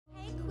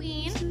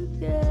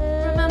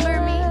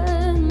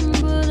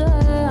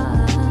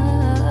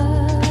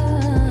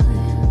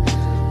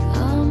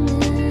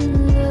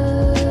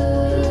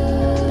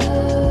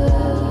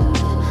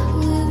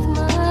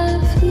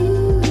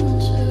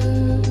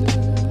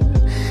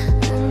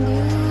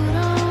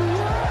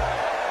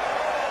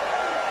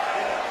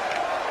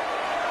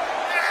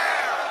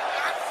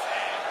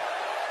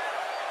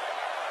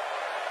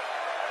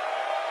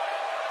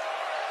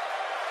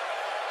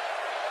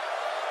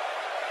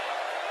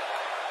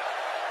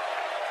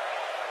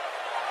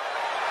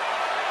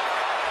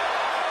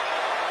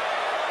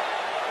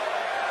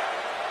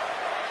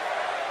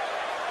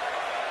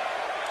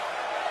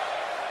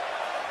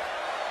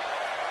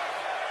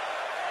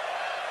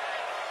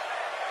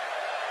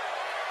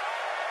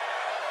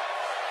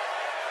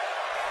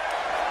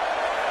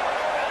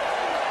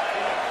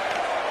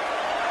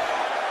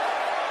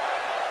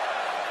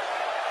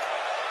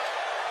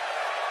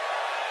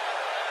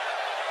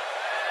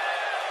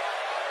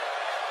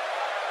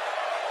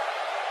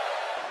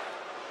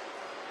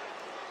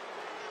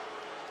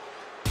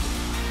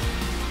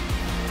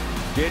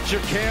Get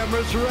your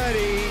cameras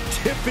ready.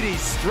 Tiffany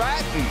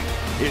Stratton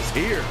is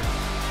here.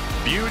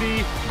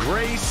 Beauty,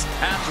 grace,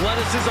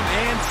 athleticism,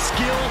 and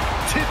skill.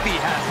 Tiffy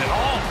has it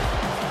all.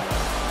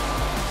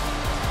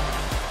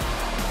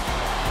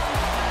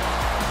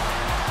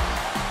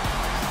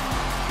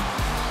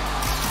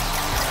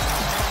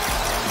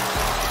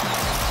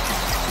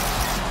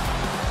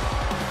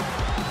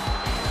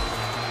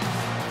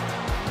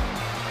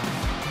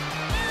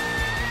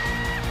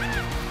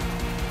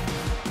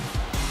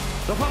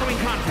 The following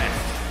contest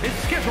is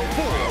scheduled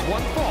for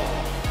one fall.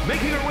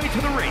 Making her way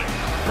to the ring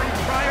from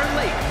Prior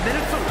Lake,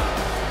 Minnesota,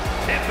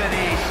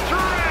 Tiffany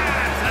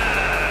Stratton.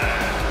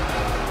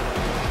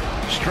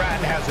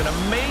 Stratton has an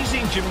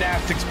amazing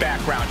gymnastics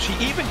background. She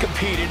even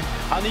competed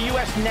on the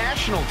U.S.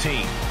 national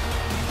team.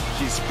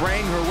 She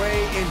sprang her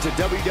way into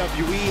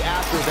WWE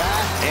after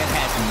that and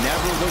has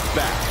never looked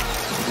back.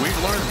 We've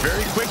learned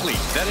very quickly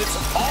that it's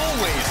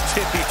always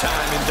Tiffy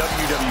time in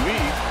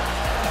WWE.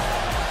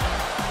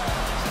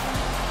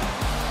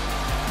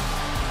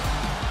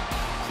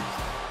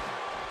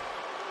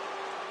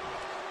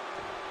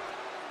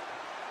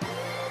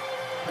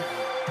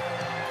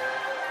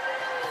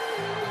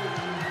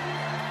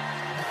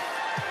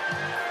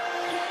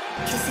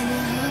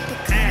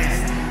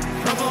 And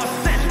from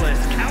Los Angeles,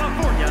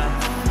 California,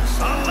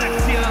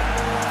 Alexia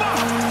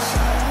Fox.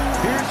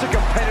 Here's a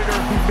competitor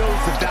who knows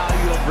the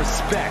value of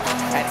respect.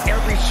 At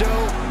every show,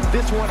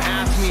 this one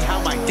asks me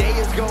how my day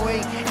is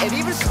going and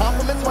even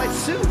compliments my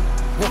suit.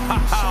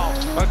 Wow,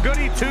 a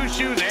goody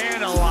two-shoes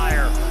and a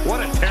liar.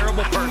 What a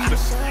terrible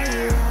person.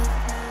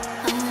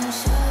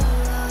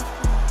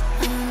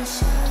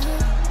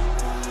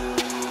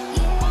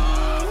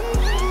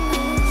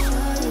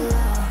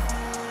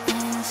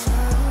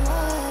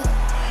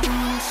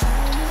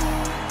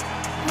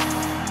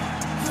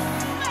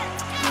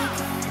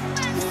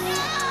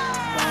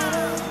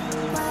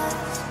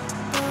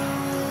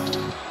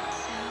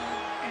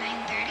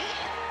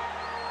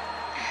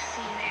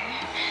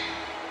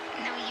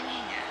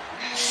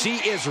 She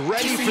is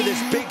ready for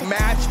this big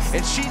match,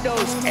 and she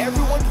knows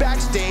everyone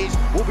backstage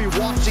will be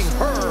watching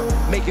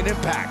her make an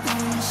impact.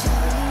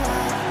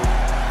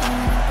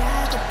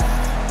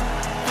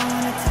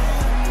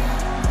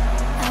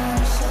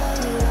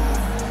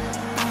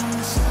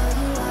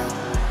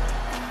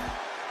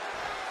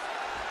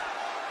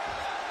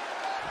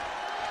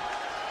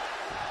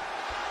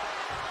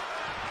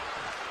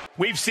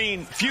 We've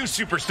seen few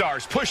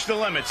superstars push the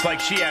limits like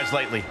she has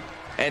lately.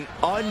 An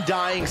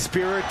undying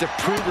spirit to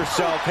prove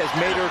herself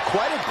has made her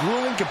quite a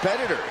grueling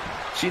competitor.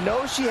 She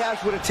knows she has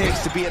what it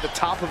takes to be at the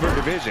top of her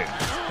division,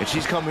 and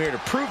she's come here to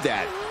prove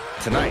that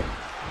tonight.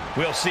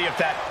 We'll see if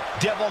that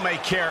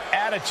devil-may-care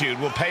attitude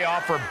will pay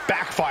off or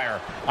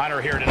backfire on her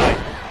here tonight.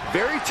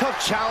 Very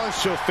tough challenge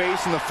she'll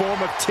face in the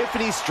form of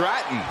Tiffany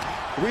Stratton.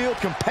 Real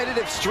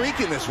competitive streak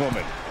in this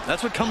woman.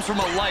 That's what comes from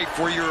a life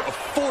where you're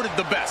afforded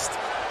the best.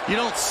 You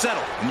don't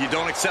settle, and you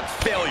don't accept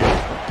failure.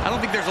 I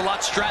don't think there's a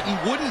lot Stratton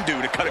wouldn't do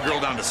to cut a girl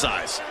down to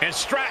size. And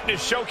Stratton is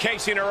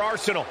showcasing her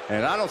arsenal.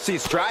 And I don't see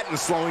Stratton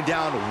slowing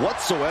down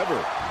whatsoever.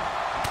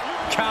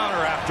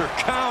 Counter after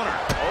counter.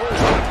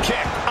 Oh,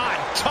 kick on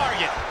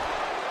target.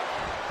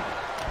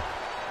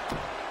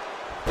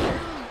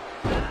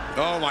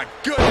 Oh, my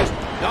goodness.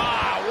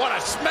 Ah, what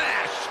a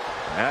smash.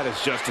 That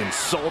is just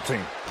insulting.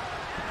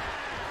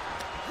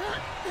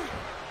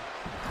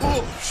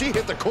 Ooh, she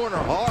hit the corner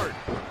hard.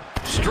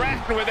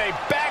 Stratton with a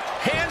back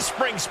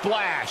handspring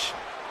splash.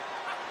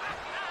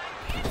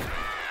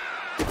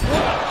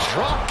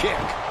 Drop kick.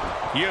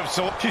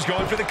 She's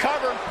going for the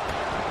cover.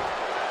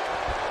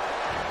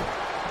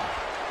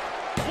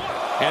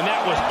 And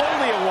that was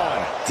only a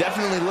one.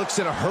 Definitely looks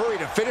in a hurry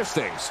to finish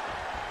things.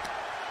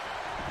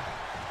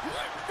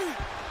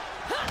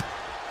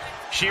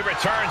 She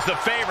returns the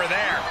favor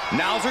there.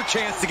 Now's her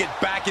chance to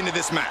get back into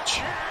this match.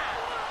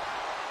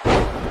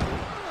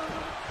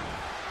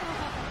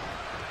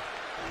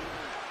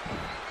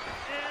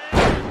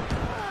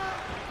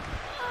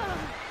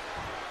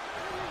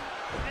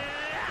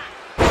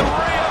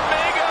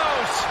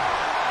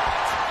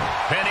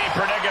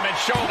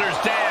 Shoulders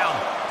down.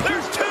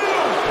 There's two.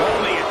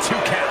 Only a 2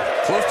 count.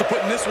 Close to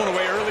putting this one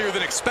away earlier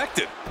than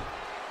expected.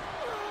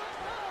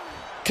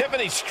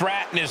 Tiffany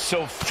Stratton is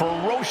so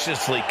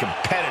ferociously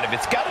competitive.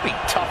 It's got to be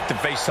tough to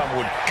face someone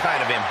with kind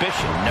of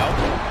ambition, no?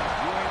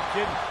 You ain't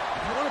kidding.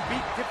 If you want to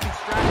beat Tiffany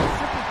Stratton,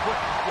 simply put,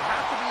 you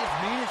have to be as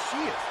mean as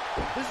she is.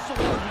 This is a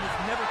woman who is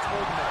never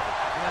told no,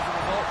 and as a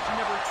result, she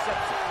never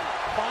accepts it.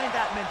 Find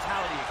that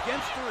mentality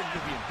against her, and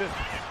you'll be in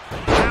business.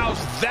 How's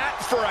that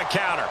for a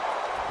counter?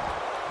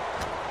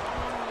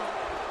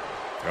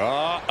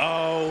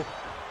 Uh-oh.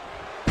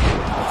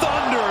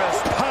 Thunderous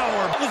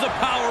power. It was a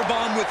power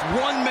bomb with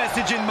one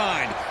message in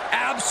mind.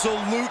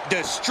 Absolute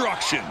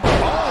destruction.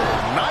 Oh,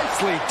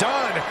 nicely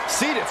done.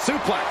 Seated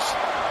suplex.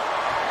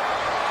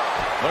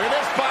 Look at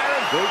this,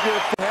 Byron. Look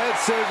at the head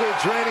scissor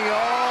draining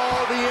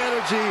all the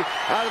energy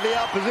out of the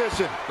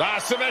opposition.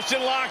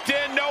 Submission locked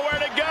in.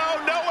 Nowhere to go.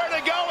 Nowhere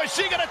to go. Is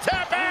she going to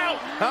tap out?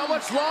 How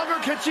much longer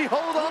can she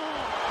hold on?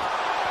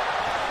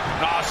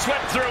 Oh,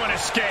 slipped through and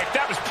escaped.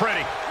 That was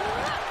pretty.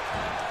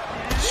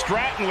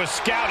 Stratton was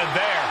scouted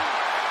there.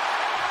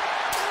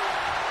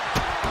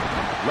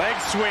 Leg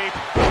sweep.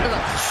 And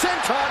a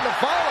senton to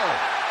follow.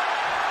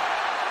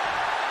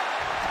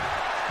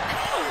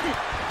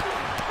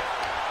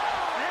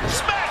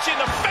 Smash in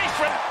the face.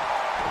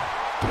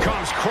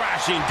 Comes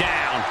crashing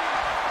down.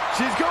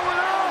 She's going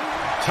up.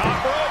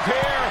 Top rope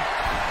here.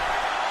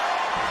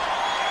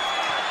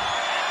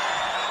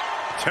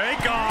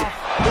 Take off.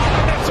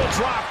 Missile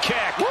drop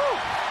kick. Woo.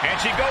 And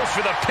she goes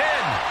for the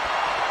pin.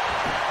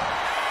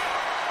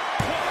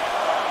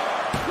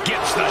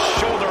 Gets the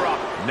shoulder up.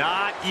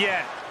 Not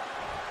yet.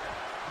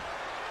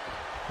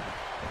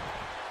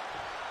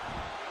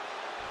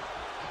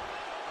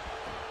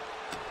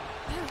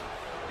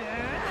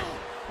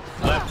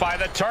 Left by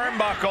the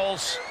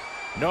turnbuckles.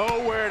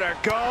 Nowhere to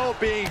go,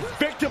 being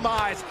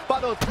victimized by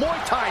those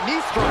Muay Thai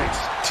knee strikes.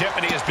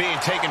 Tiffany is being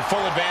taken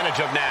full advantage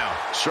of now.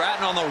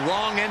 Stratton on the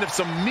wrong end of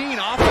some mean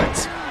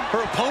offense.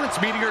 Her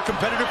opponent's meeting her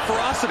competitive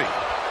ferocity.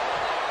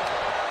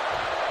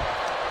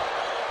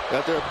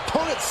 Got their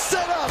opponent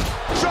set up.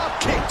 Drop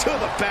kick to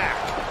the back.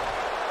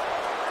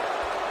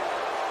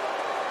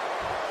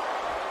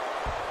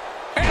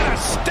 And a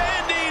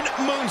standing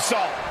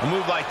moonsault. A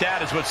move like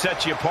that is what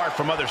sets you apart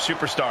from other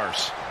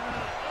superstars.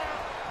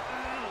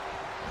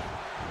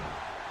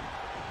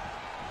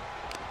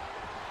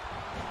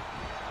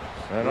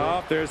 And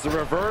off, there's the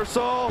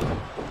reversal.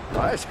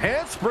 Nice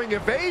handspring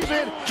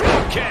evasion.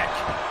 Drop kick.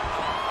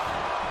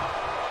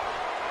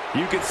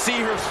 You can see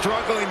her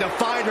struggling to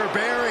find her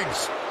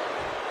bearings.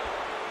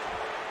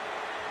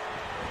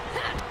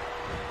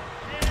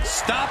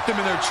 Stopped them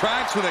in their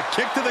tracks with a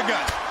kick to the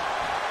gut.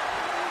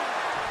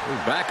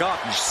 Ooh, back off,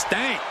 you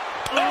stank.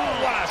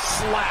 Oh, what a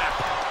slap.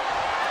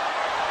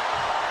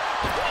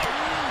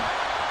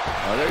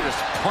 Oh, they're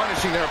just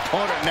punishing their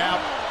opponent now.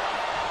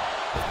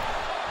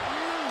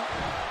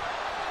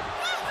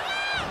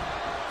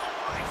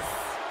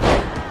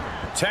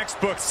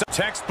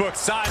 Textbook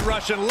side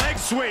Russian leg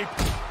sweep.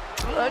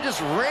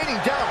 Just raining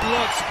down.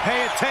 Looks,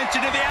 pay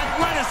attention to the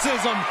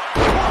athleticism.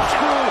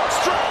 Screw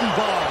Stratton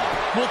bomb.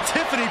 Will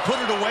Tiffany put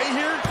it away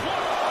here?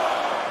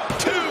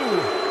 2.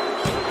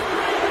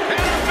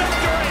 And a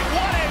victory.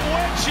 What a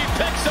win she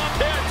picks up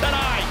here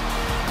tonight.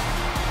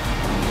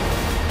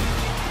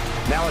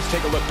 Now let's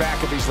take a look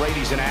back at these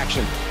ladies in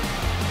action.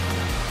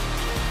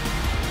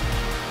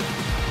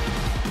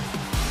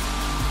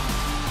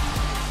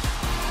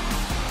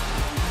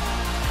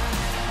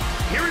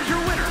 Here is your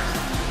winner,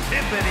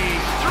 Tiffany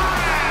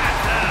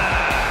Stratton.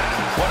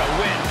 What a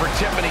win for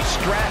Tiffany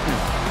Stratton.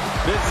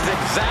 This is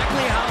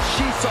exactly how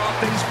she saw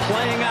things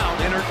playing out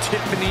in her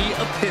Tiffany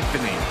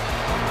epiphany.